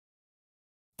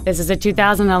This is a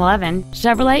 2011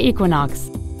 Chevrolet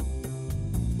Equinox.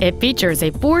 It features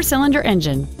a 4-cylinder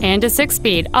engine and a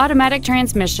 6-speed automatic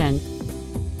transmission.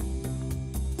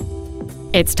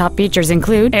 Its top features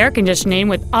include air conditioning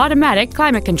with automatic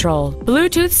climate control,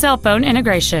 Bluetooth cell phone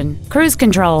integration, cruise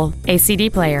control, a CD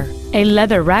player, a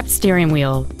leather-wrapped steering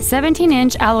wheel,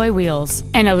 17-inch alloy wheels,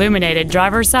 an illuminated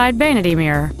driver's side vanity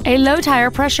mirror, a low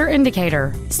tire pressure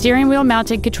indicator, steering wheel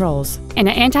mounted controls, and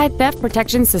an anti-theft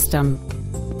protection system.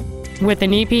 With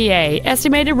an EPA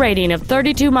estimated rating of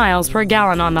 32 miles per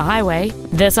gallon on the highway,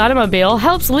 this automobile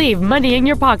helps leave money in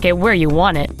your pocket where you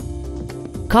want it.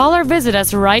 Call or visit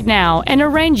us right now and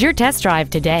arrange your test drive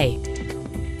today.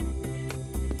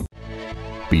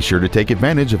 Be sure to take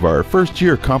advantage of our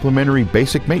first-year complimentary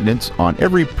basic maintenance on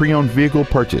every pre-owned vehicle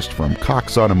purchased from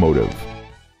Cox Automotive.